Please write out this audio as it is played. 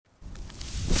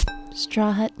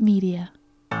Straw Hut Media.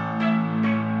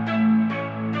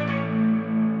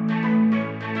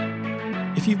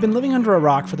 If you've been living under a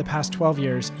rock for the past 12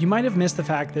 years, you might have missed the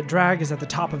fact that drag is at the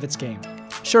top of its game.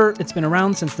 Sure, it's been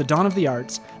around since the dawn of the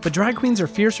arts, but drag queens are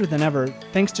fiercer than ever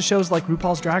thanks to shows like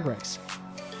RuPaul's Drag Race.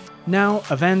 Now,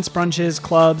 events, brunches,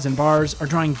 clubs, and bars are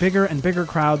drawing bigger and bigger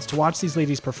crowds to watch these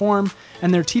ladies perform,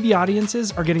 and their TV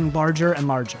audiences are getting larger and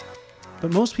larger.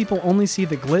 But most people only see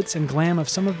the glitz and glam of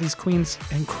some of these queens'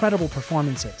 incredible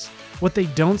performances. What they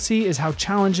don't see is how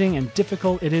challenging and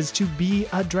difficult it is to be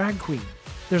a drag queen.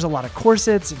 There's a lot of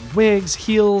corsets and wigs,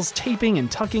 heels, taping and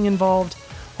tucking involved.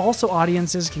 Also,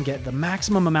 audiences can get the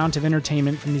maximum amount of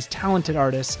entertainment from these talented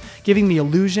artists, giving the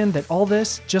illusion that all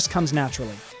this just comes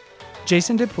naturally.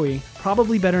 Jason Dupuy,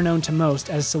 probably better known to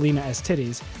most as Salina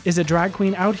Estitties, is a drag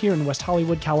queen out here in West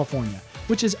Hollywood, California,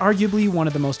 which is arguably one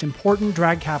of the most important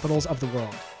drag capitals of the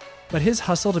world. But his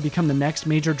hustle to become the next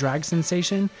major drag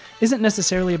sensation isn't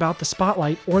necessarily about the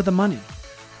spotlight or the money.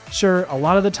 Sure, a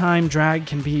lot of the time drag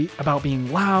can be about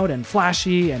being loud and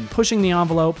flashy and pushing the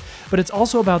envelope, but it's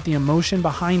also about the emotion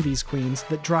behind these queens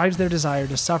that drives their desire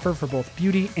to suffer for both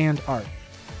beauty and art.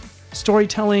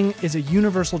 Storytelling is a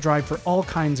universal drive for all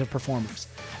kinds of performers,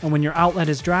 and when your outlet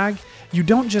is drag, you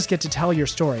don't just get to tell your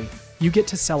story, you get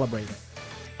to celebrate it.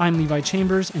 I'm Levi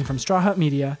Chambers, and from Straw Hut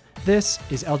Media, this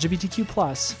is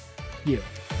LGBTQ+, you.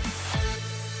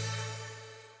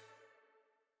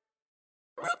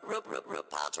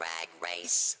 RuPaul Drag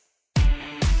Race.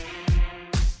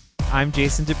 I'm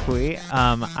Jason Dupuy.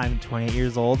 I'm 28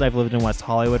 years old. I've lived in West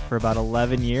Hollywood for about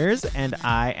 11 years, and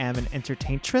I am an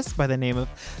entertaintress by the name of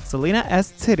Salina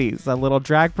Estitties, a little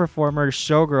drag performer,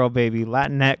 showgirl baby,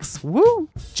 Latinx. Woo!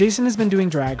 Jason has been doing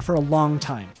drag for a long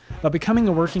time, but becoming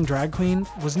a working drag queen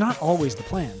was not always the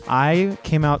plan. I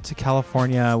came out to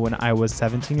California when I was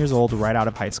 17 years old, right out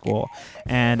of high school,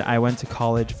 and I went to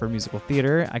college for musical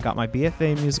theater. I got my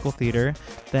BFA in musical theater.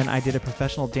 Then I did a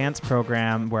professional dance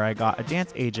program where I got a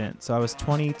dance agent. So I was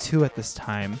 22 at this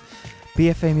time.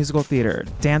 BFA musical theater,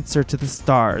 dancer to the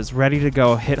stars, ready to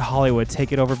go, hit Hollywood,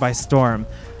 take it over by storm.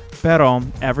 Pero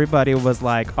everybody was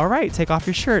like, all right, take off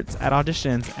your shirts at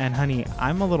auditions. And honey,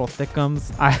 I'm a little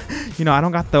thickums. I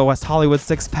don't got the West Hollywood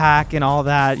six-pack and all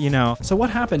that, So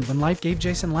what happened when life gave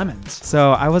Jason lemons?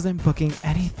 So I wasn't booking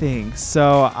anything.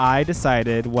 So I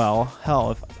decided, well,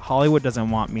 hell, if Hollywood doesn't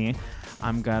want me,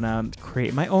 I'm gonna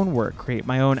create my own work, create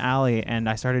my own alley. And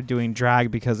I started doing drag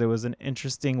because it was an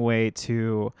interesting way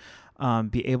to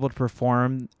be able to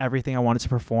perform everything I wanted to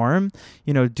perform,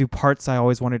 do parts I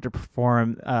always wanted to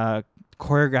perform,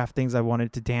 choreograph things I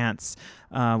wanted to dance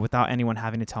without anyone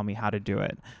having to tell me how to do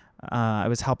it. I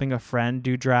was helping a friend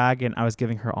do drag, and I was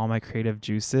giving her all my creative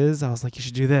juices. I was like, you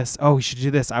should do this. Oh, you should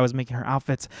do this. I was making her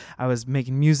outfits. I was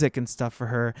making music and stuff for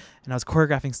her, and I was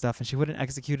choreographing stuff, and she wouldn't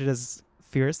execute it as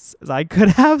fierce as I could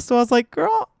have. So I was like,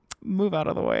 girl, move out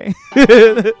of the way.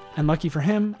 And lucky for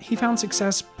him, he found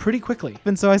success pretty quickly.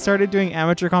 And so I started doing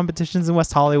amateur competitions in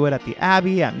West Hollywood at the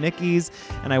Abbey, at Mickey's,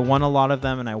 and I won a lot of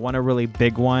them, and I won a really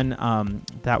big one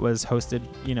that was hosted,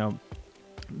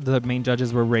 the main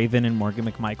judges were Raven and Morgan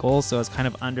McMichael, so I was kind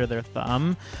of under their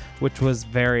thumb, which was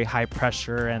very high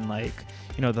pressure, and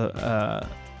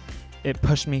it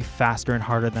pushed me faster and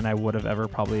harder than I would have ever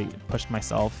probably pushed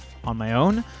myself on my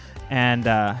own. And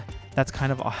that's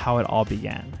kind of how it all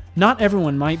began. Not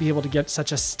everyone might be able to get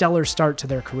such a stellar start to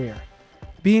their career.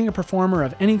 Being a performer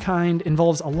of any kind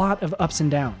involves a lot of ups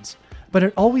and downs, but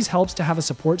it always helps to have a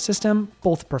support system,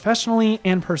 both professionally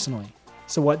and personally.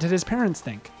 So what did his parents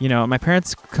think? My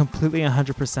parents completely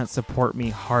 100% support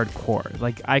me hardcore.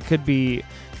 Like, I could be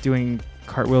doing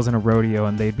cartwheels in a rodeo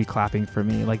and they'd be clapping for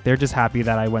me. Like, they're just happy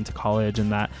that I went to college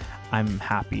and that I'm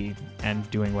happy and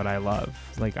doing what I love.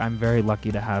 Like, I'm very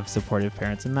lucky to have supportive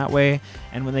parents in that way.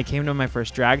 And when they came to my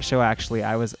first drag show, actually,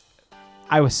 I was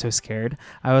so scared.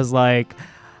 I was like,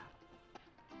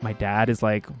 my dad is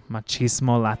like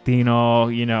machismo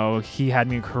Latino, he had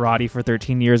me in karate for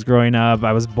 13 years growing up.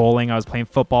 I was bowling, I was playing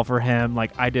football for him.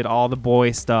 Like, I did all the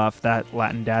boy stuff that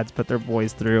Latin dads put their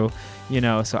boys through,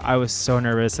 so I was so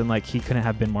nervous, and like, he couldn't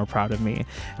have been more proud of me.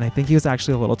 And I think he was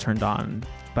actually a little turned on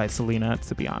by Salina,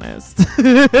 to be honest.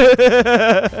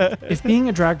 If being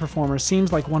a drag performer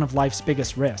seems like one of life's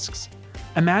biggest risks,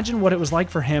 imagine what it was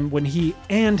like for him when he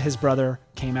and his brother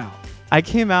came out. I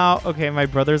came out, okay, my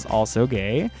brother's also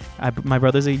gay. My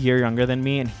brother's a year younger than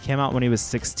me, and he came out when he was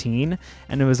 16,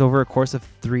 and it was over a course of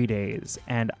 3 days.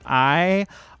 And I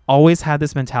always had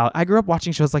this mentality. I grew up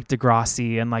watching shows like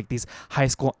Degrassi and like these high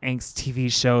school angst TV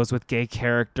shows with gay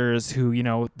characters who, you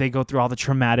know, they go through all the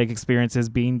traumatic experiences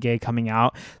being gay coming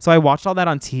out. So I watched all that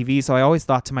on TV. So I always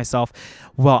thought to myself,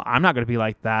 well, I'm not going to be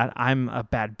like that. I'm a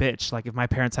bad bitch. Like if my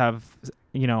parents have,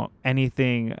 you know,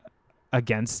 anything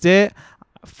against it,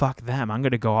 fuck them. I'm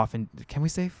going to go off and can we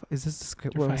say, is this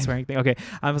a swearing thing? Okay.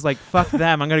 I was like, fuck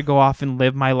them. I'm going to go off and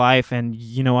live my life. And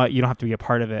you know what? You don't have to be a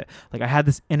part of it. Like I had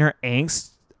this inner angst,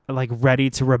 like ready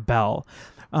to rebel.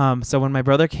 So when my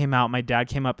brother came out, my dad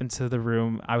came up into the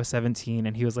room. I was 17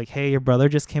 and he was like, hey, your brother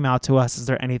just came out to us. Is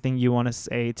there anything you want to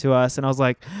say to us? And I was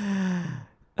like,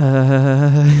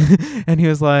 and he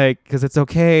was like, because it's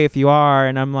okay if you are.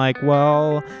 And I'm like,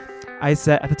 well, I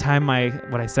said at the time,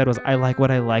 what I said was, I like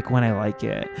what I like when I like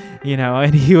it, you know?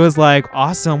 And he was like,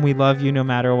 awesome. We love you no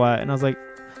matter what. And I was like,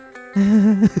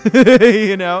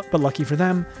 you know? But lucky for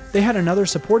them, they had another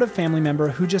supportive family member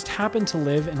who just happened to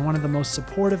live in one of the most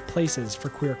supportive places for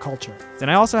queer culture.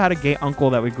 And I also had a gay uncle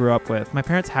that we grew up with. My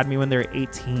parents had me when they were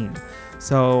 18.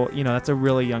 So, you know, that's a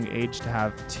really young age to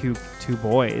have two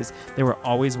boys. They were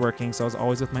always working, so I was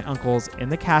always with my uncles in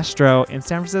the Castro, in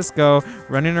San Francisco,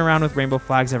 running around with rainbow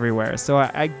flags everywhere. So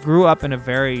I grew up in a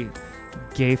very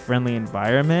gay-friendly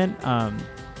environment.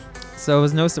 So it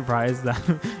was no surprise that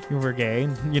you were gay,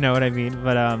 you know what I mean?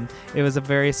 But it was a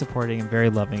very supporting and very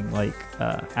loving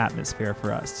atmosphere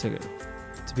for us to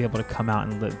be able to come out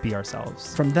and be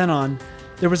ourselves. From then on,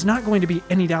 there was not going to be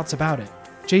any doubts about it.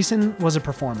 Jason was a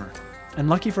performer. And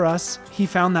lucky for us, he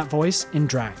found that voice in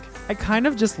drag. I kind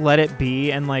of just let it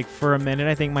be, and like for a minute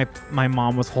I think my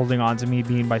mom was holding on to me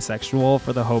being bisexual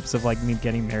for the hopes of like me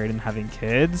getting married and having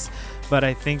kids. But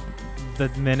I think the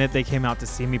minute they came out to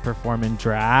see me perform in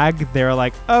drag, they were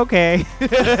like, okay,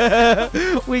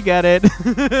 we get it.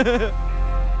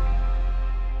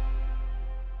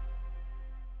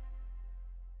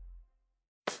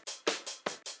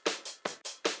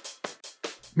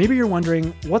 Maybe you're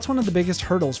wondering, what's one of the biggest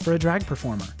hurdles for a drag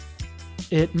performer?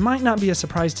 It might not be a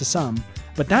surprise to some,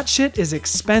 but that shit is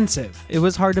expensive. It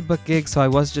was hard to book gigs, so I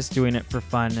was just doing it for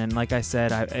fun. And like I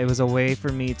said, it was a way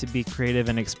for me to be creative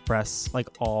and express like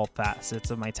all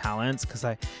facets of my talents. Because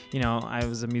I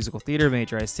was a musical theater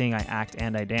major. I sing, I act,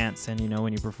 and I dance. And, you know,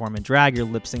 when you perform in drag, you're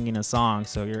lip syncing a song.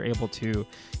 So you're able to, you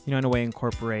know, in a way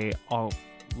incorporate all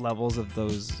levels of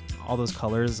all those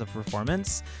colors of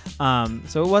performance.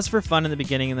 So it was for fun in the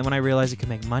beginning, and then when I realized you could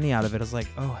make money out of it, I was like,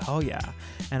 oh hell yeah.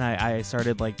 And I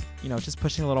started like, you know, just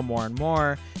pushing a little more and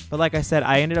more. But like I said,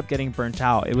 I ended up getting burnt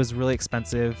out. It was really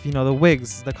expensive, you know, the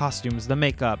wigs, the costumes, the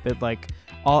makeup, it like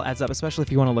all adds up, especially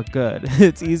if you want to look good.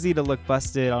 It's easy to look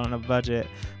busted on a budget,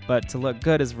 but to look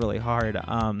good is really hard.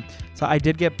 So I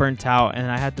did get burnt out,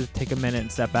 and I had to take a minute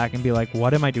and step back and be like,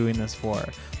 what am I doing this for?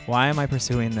 Why am I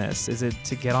pursuing this? Is it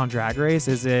to get on Drag Race?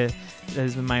 Is it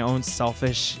my own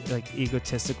selfish, like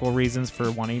egotistical reasons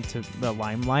for wanting the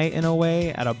limelight in a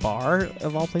way at a bar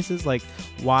of all places? Like,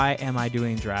 why am I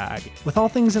doing drag? With all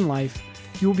things in life,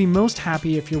 you will be most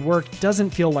happy if your work doesn't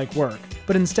feel like work,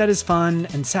 but instead is fun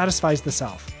and satisfies the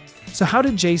self. So how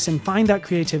did Jason find that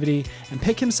creativity and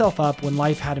pick himself up when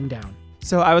life had him down?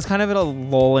 So I was kind of at a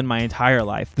lull in my entire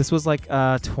life. This was like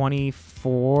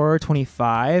 24,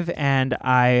 25, and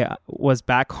I was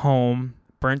back home,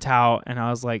 burnt out, and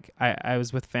I was like, I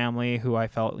was with family who I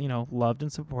felt, you know, loved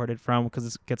and supported from,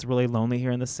 because it gets really lonely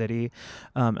here in the city.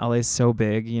 LA is so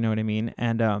big, you know what I mean?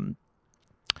 And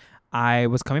I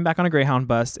was coming back on a Greyhound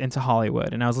bus into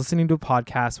Hollywood, and I was listening to a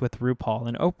podcast with RuPaul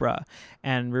and Oprah,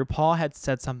 and RuPaul had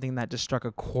said something that just struck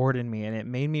a chord in me, and it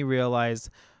made me realize,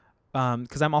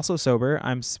 because I'm also sober.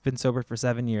 I've been sober for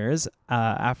 7 years.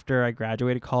 After I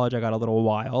graduated college, I got a little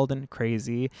wild and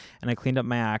crazy, and I cleaned up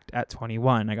my act at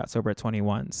 21. I got sober at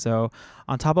 21. So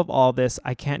on top of all this,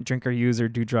 I can't drink or use or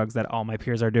do drugs that all my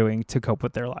peers are doing to cope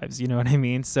with their lives. You know what I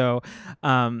mean? So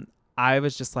I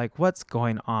was just like, what's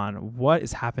going on? What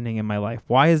is happening in my life?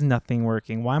 Why is nothing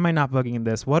working? Why am I not booking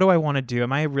this? What do I want to do?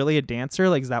 Am I really a dancer?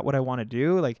 Like, is that what I want to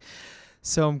do?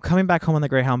 So I'm coming back home on the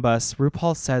Greyhound bus.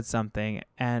 RuPaul said something,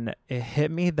 and it hit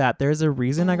me that there's a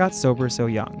reason I got sober so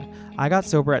young. I got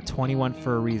sober at 21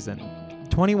 for a reason.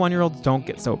 21-year-olds don't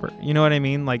get sober. You know what I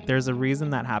mean? Like, there's a reason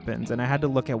that happens, and I had to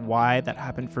look at why that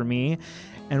happened for me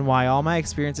and why all my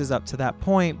experiences up to that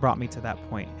point brought me to that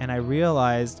point. And I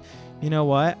realized, you know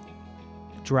what?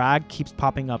 Drag keeps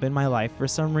popping up in my life for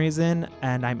some reason,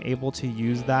 and I'm able to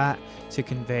use that to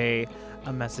convey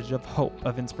a message of hope,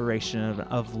 of inspiration,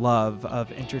 of love,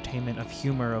 of entertainment, of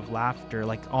humor, of laughter.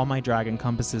 Like all my drag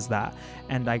encompasses that.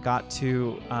 And I got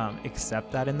to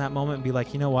accept that in that moment and be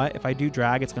like, you know what, if I do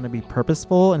drag, it's going to be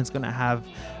purposeful and it's going to have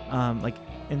like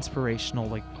inspirational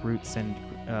like roots and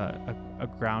a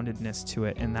groundedness to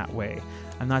it in that way.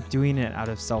 I'm not doing it out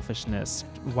of selfishness.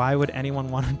 Why would anyone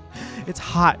want to? It's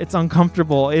hot. It's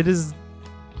uncomfortable. It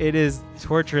is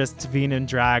torturous to being in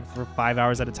drag for 5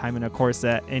 hours at a time in a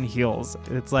corset in heels.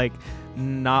 It's like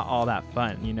not all that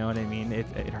fun. You know what I mean?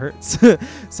 It hurts.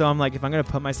 So I'm like, if I'm going to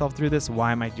put myself through this,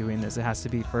 why am I doing this? It has to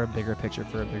be for a bigger picture,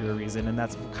 for a bigger reason. And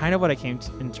that's kind of what I came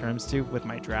in terms to with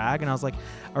my drag. And I was like,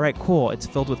 all right, cool. It's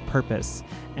filled with purpose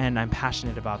and I'm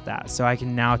passionate about that. So I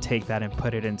can now take that and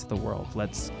put it into the world.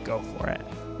 Let's go for it.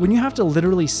 When you have to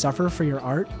literally suffer for your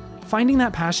art, finding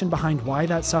that passion behind why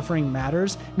that suffering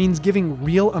matters means giving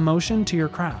real emotion to your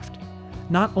craft.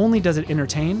 Not only does it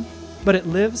entertain, but it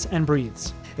lives and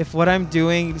breathes. If what I'm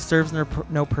doing serves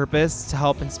no purpose to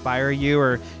help inspire you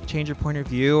or change your point of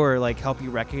view or like help you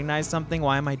recognize something,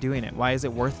 why am I doing it? Why is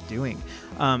it worth doing?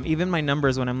 Even my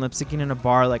numbers when I'm lip syncing in a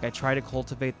bar, like I try to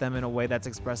cultivate them in a way that's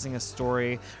expressing a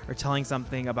story or telling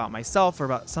something about myself or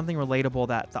about something relatable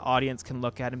that the audience can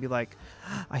look at and be like,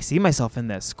 I see myself in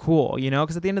this. Cool. You know,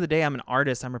 because at the end of the day, I'm an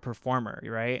artist. I'm a performer,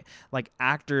 right? Like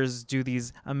actors do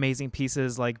these amazing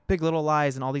pieces like Big Little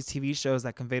Lies and all these TV shows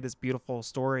that convey this beautiful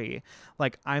story.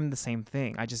 Like I'm the same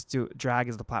thing. I just do drag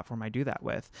is the platform I do that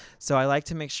with. So I like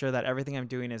to make sure that everything I'm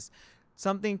doing is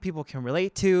something people can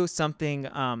relate to, something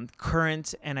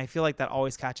current, and I feel like that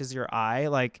always catches your eye.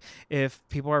 Like if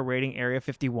people are rating Area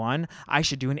 51, I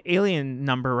should do an alien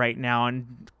number right now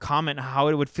and comment how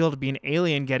it would feel to be an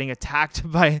alien getting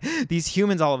attacked by these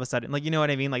humans all of a sudden. Like, you know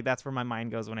what I mean? Like that's where my mind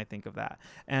goes when I think of that.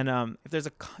 And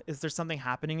if there's something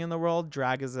happening in the world,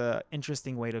 drag is a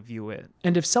interesting way to view it.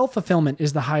 And if self-fulfillment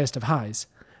is the highest of highs,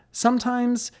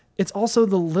 sometimes it's also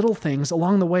the little things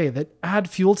along the way that add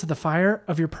fuel to the fire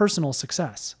of your personal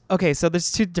success. Okay, so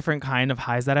there's two different kind of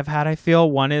highs that I've had, I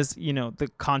feel. One is, you know, the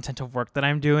content of work that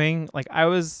I'm doing. Like I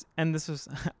was an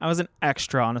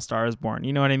extra on A Star Is Born.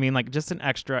 You know what I mean? Like just an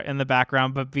extra in the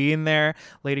background, but being there,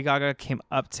 Lady Gaga came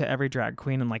up to every drag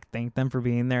queen and like thanked them for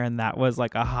being there. And that was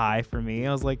like a high for me.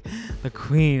 I was like, the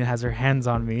queen has her hands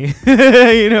on me.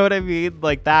 You know what I mean?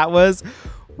 Like that was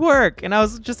work, and I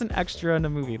was just an extra in a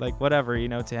movie, like whatever, you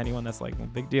know, to anyone that's like a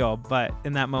big deal. But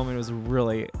in that moment it was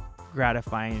really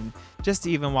gratifying just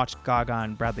to even watch Gaga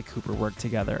and Bradley Cooper work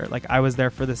together. Like I was there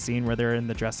for the scene where they're in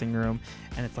the dressing room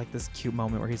and it's like this cute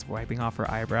moment where he's wiping off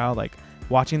her eyebrow. Like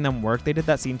watching them work, they did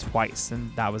that scene twice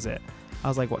and that was it. I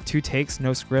was like, what, 2 takes,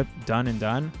 no script, done and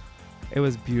done. It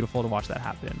was beautiful to watch that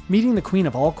happen. Meeting the queen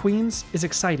of all queens is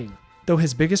exciting, though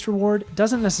his biggest reward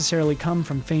doesn't necessarily come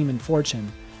from fame and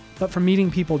fortune, but from meeting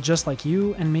people just like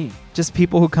you and me. Just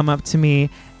people who come up to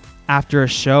me after a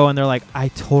show and they're like, I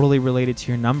totally related to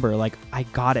your number. Like, I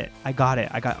got it. I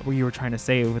got what you were trying to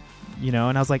say with, you know,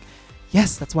 and I was like,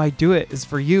 yes, that's why I do it, is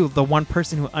for you, the one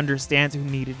person who understands, who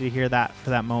needed to hear that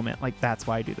for that moment. Like, that's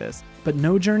why I do this. But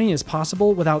no journey is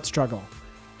possible without struggle,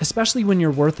 especially when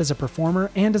your worth as a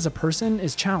performer and as a person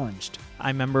is challenged. I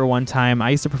remember one time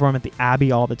I used to perform at the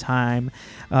Abbey all the time,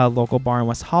 a local bar in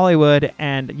West Hollywood.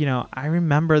 And, you know, I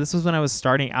remember this was when I was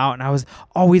starting out and I was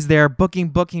always there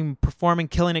booking, performing,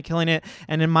 killing it.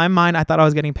 And in my mind, I thought I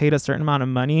was getting paid a certain amount of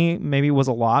money. Maybe it was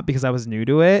a lot because I was new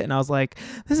to it. And I was like,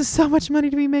 this is so much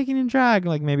money to be making in drag.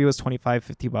 Like maybe it was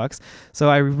 $25-$50. So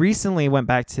I recently went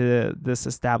back to this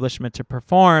establishment to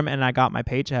perform and I got my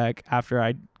paycheck after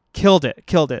I killed it.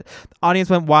 The audience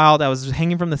went wild. I was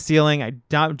hanging from the ceiling. I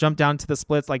jumped down to the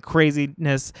splits like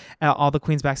craziness. All the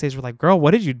queens backstage were like, girl,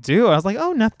 what did you do? I was like,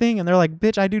 oh, nothing. And they're like,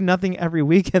 bitch, I do nothing every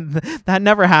week and that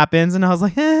never happens. And I was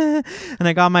like, eh. And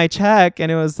I got my check and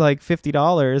it was like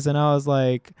 $50. And I was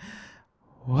like,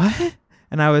 what?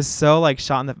 And I was so like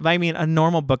shot in the... I mean, a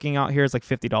normal booking out here is like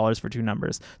 $50 for 2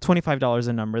 numbers, $25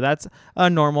 a number. That's a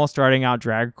normal starting out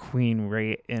drag queen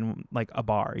rate in like a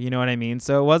bar. You know what I mean?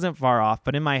 So it wasn't far off.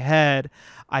 But in my head,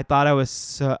 I thought I was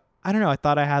so... I don't know. I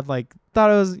thought I had like...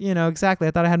 thought it was, you know, exactly.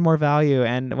 I thought I had more value.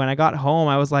 And when I got home,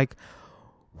 I was like,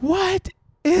 what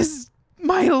is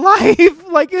my life?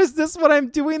 Like, is this what I'm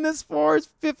doing this for? It's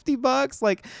 $50.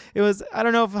 Like, it was, I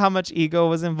don't know how much ego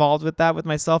was involved with that with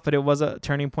myself, but it was a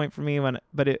turning point for me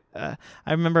I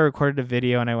remember I recorded a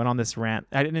video and I went on this rant.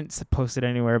 I didn't post it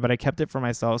anywhere, but I kept it for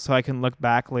myself so I can look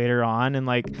back later on and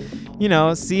like, you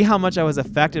know, see how much I was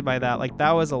affected by that. Like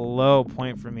that was a low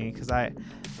point for me because I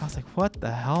was like, what the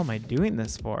hell am I doing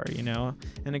this for? You know?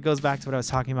 And it goes back to what I was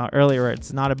talking about earlier, where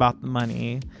it's not about the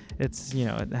money. It's, you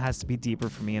know, it has to be deeper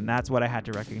for me. And that's what I had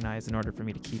to recognize in order for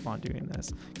me to keep on doing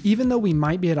this. Even though we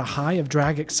might be at a high of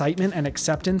drag excitement and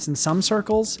acceptance in some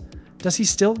circles, does he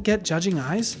still get judging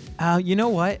eyes? You know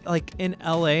what? Like in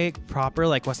LA proper,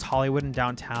 like West Hollywood and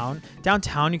downtown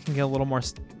you can get a little more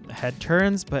head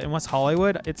turns, but in West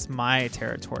Hollywood, it's my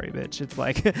territory, bitch. It's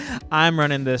like, I'm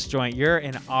running this joint.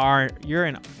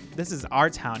 This is our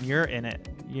town. You're in it.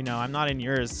 You know, I'm not in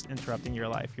yours interrupting your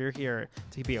life. You're here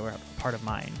to be a part of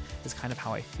mine is kind of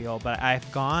how I feel. But I've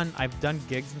done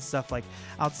gigs and stuff like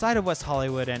outside of West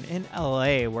Hollywood and in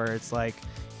LA where it's like,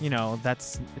 you know,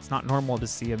 it's not normal to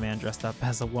see a man dressed up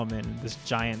as a woman, this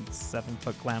giant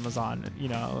 7-foot glamazon, you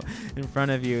know, in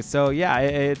front of you. So yeah,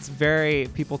 it's very,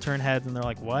 people turn heads and they're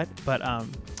like, what? But,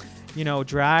 you know,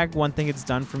 drag, one thing it's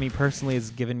done for me personally is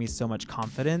given me so much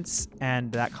confidence,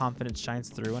 and that confidence shines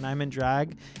through when I'm in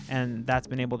drag, and that's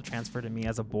been able to transfer to me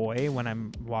as a boy when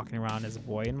I'm walking around as a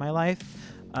boy in my life.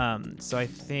 So I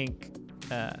think,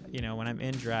 you know, when I'm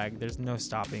in drag, there's no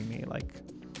stopping me. Like,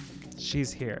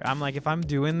 she's here. I'm like, if I'm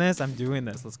doing this, I'm doing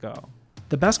this. Let's go.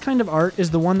 The best kind of art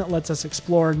is the one that lets us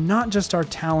explore not just our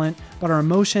talent, but our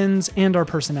emotions and our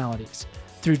personalities.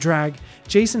 Through drag,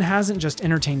 Jason hasn't just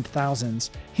entertained thousands,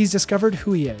 he's discovered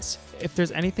who he is. If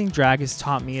there's anything drag has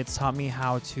taught me, it's taught me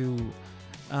how to,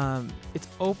 it's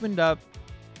opened up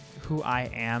who I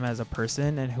am as a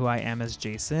person and who I am as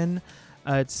Jason.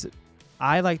 I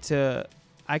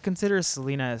consider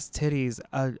Salina Estitties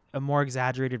a more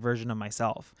exaggerated version of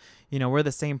myself. You know, we're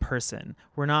the same person.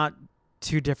 We're not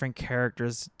two different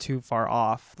characters too far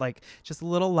off, like just a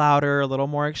little louder, a little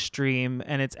more extreme,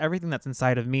 and it's everything that's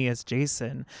inside of me as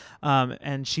Jason.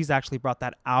 And she's actually brought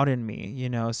that out in me, you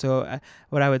know. So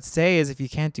what I would say is, if you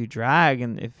can't do drag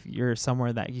and if you're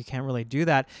somewhere that you can't really do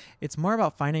that, it's more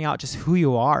about finding out just who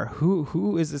you are.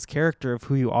 Who is this character of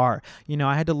who you are? You know,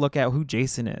 I had to look at who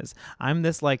Jason is. I'm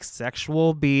this like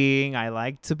sexual being. I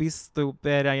like to be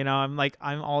stupid. You know,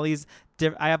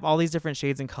 I have all these different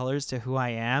shades and colors to who I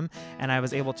am, and I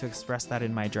was able to express that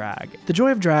in my drag. The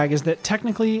joy of drag is that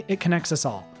technically it connects us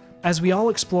all. As we all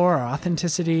explore our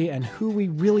authenticity and who we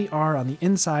really are on the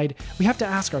inside, we have to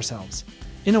ask ourselves,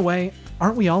 in a way,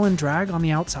 aren't we all in drag on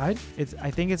the outside? I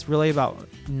think it's really about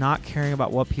not caring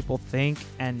about what people think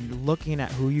and looking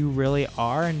at who you really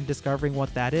are and discovering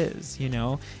what that is, you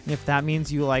know? And if that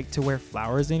means you like to wear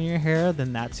flowers in your hair,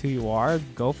 then that's who you are.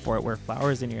 Go for it. Wear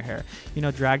flowers in your hair. You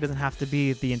know, drag doesn't have to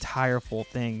be the entire full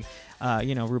thing.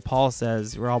 You know, RuPaul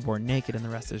says we're all born naked and the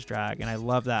rest is drag. And I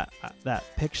love that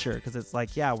picture, because it's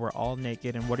like, yeah, we're all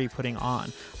naked. And what are you putting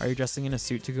on? Are you dressing in a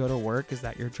suit to go to work? Is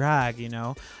that your drag? You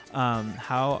know,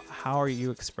 how are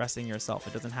you expressing yourself?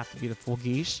 It doesn't have to be the full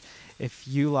geesh. If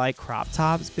you like crop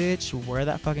tops, bitch, wear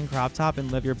that fucking crop top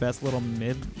and live your best little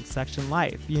mid-section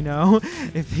life, you know?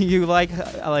 If you like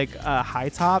high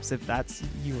tops, if that's,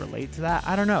 you relate to that,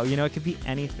 I don't know, you know, it could be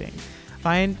anything.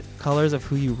 Find colors of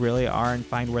who you really are and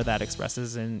find where that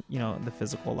expresses in, you know, the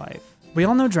physical life. We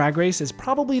all know Drag Race is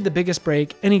probably the biggest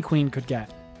break any queen could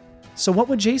get. So what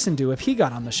would Jason do if he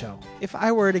got on the show? If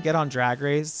I were to get on Drag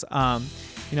Race,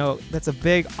 you know, that's a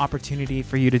big opportunity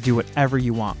for you to do whatever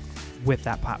you want with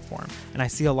that platform. And I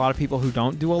see a lot of people who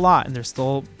don't do a lot and they're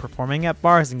still performing at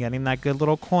bars and getting that good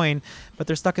little coin, but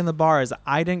they're stuck in the bars.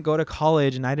 I didn't go to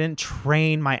college and I didn't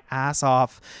train my ass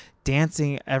off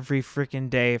dancing every freaking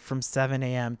day from 7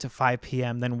 a.m. to 5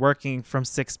 p.m., then working from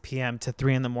 6 p.m. to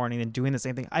 3 in the morning and doing the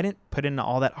same thing. I didn't put in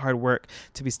all that hard work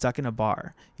to be stuck in a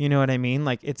bar. You know what I mean?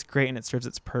 Like, it's great and it serves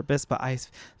its purpose, but I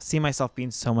see myself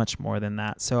being so much more than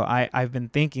that. So I've been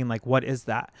thinking, like, what is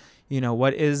that? You know,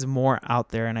 what is more out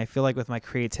there? And I feel like with my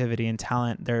creativity and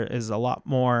talent, there is a lot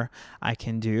more I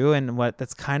can do. And what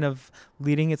that's kind of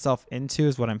leading itself into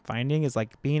is what I'm finding is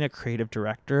like being a creative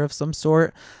director of some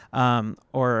sort.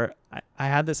 Or I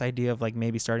had this idea of like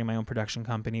maybe starting my own production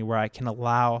company where I can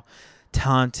allow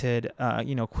talented,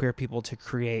 you know, queer people to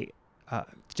create.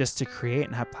 Just to create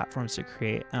and have platforms to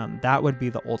create. That would be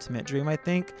the ultimate dream, I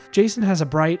think. Jason has a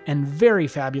bright and very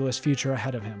fabulous future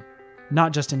ahead of him,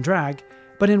 not just in drag,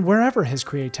 but in wherever his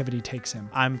creativity takes him.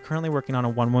 I'm currently working on a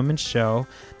one-woman show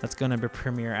that's going to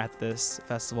premiere at this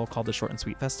festival called the Short and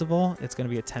Sweet Festival. It's going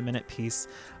to be a 10-minute piece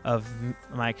of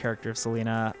my character of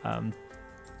Salina, and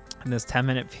this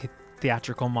 10-minute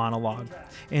theatrical monologue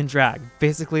in drag,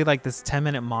 basically like this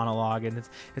 10-minute monologue, and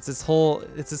it's this whole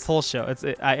show.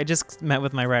 I just met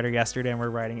with my writer yesterday and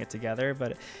we're writing it together,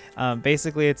 but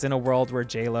basically it's in a world where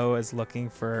J-Lo is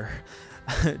looking for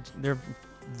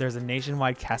there's a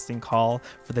nationwide casting call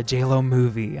for the J-Lo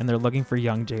movie, and they're looking for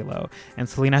young J-Lo. And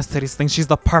Salina Estitties thinks she's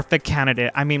the perfect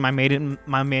candidate. I mean, my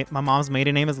mom's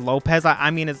maiden name is Lopez. I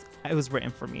mean, it was written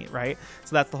for me, right?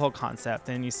 So that's the whole concept,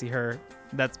 and you see her.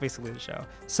 That's basically the show.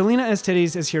 Salina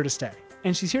Estitties is here to stay.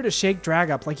 and she's here to shake drag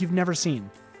up like you've never seen.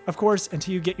 Of course,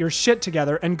 until you get your shit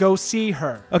together and go see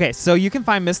her. Okay, so you can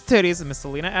find Miss Titties and Miss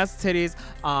Salina Estitties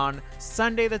on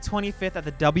Sunday the 25th at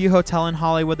the W Hotel in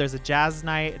Hollywood. There's a jazz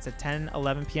night. It's a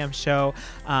 10-11 p.m. show.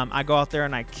 I go out there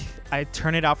and I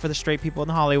turn it out for the straight people in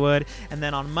Hollywood. And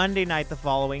then on Monday night, the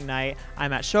following night,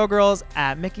 I'm at Showgirls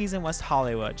at Mickey's in West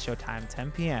Hollywood. Showtime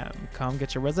 10 p.m. Come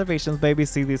get your reservations, baby.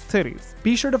 See these titties.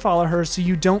 Be sure to follow her so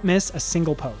you don't miss a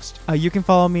single post. You can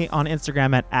follow me on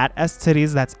Instagram at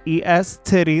Estitties. That's ES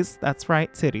Titties. That's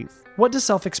right, titties. What does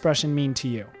self-expression mean to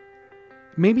you?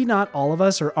 Maybe not all of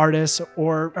us are artists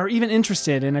or are even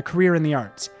interested in a career in the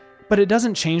arts, but it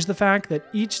doesn't change the fact that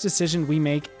each decision we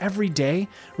make every day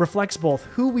reflects both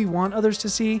who we want others to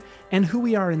see and who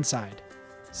we are inside.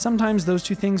 Sometimes those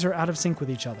two things are out of sync with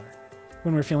each other.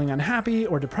 When we're feeling unhappy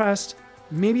or depressed,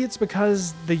 maybe it's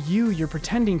because the you you're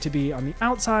pretending to be on the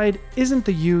outside isn't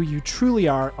the you truly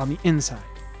are on the inside.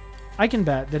 I can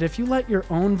bet that if you let your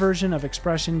own version of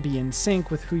expression be in sync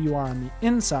with who you are on the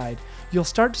inside, you'll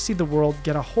start to see the world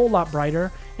get a whole lot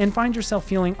brighter and find yourself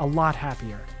feeling a lot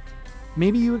happier.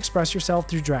 Maybe you express yourself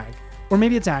through drag, or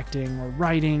maybe it's acting, or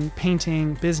writing,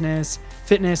 painting, business,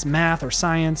 fitness, math, or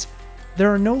science.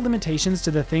 There are no limitations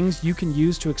to the things you can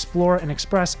use to explore and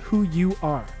express who you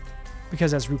are.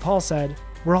 Because as RuPaul said,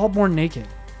 we're all born naked,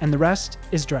 and the rest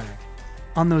is drag.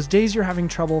 On those days you're having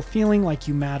trouble feeling like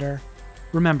you matter,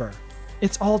 remember,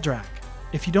 it's all drag.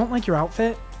 If you don't like your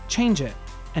outfit, change it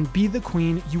and be the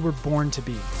queen you were born to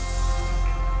be.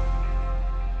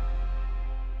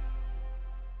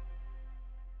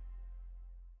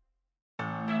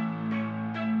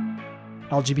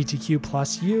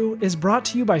 LGBTQ+U is brought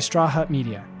to you by Straw Hut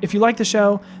Media. If you like the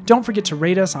show, don't forget to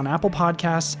rate us on Apple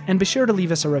Podcasts and be sure to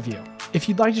leave us a review. If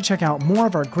you'd like to check out more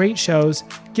of our great shows,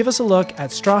 give us a look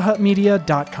at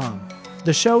strawhutmedia.com.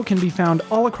 The show can be found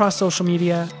all across social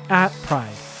media at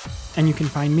Pride. And you can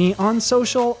find me on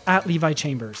social at Levi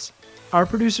Chambers. Our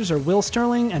producers are Will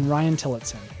Sterling and Ryan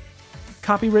Tillotson.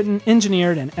 Copywritten,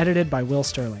 engineered, and edited by Will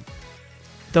Sterling.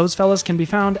 Those fellas can be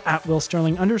found at Will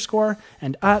Sterling _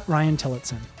 and at Ryan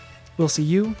Tillotson. We'll see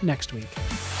you next week.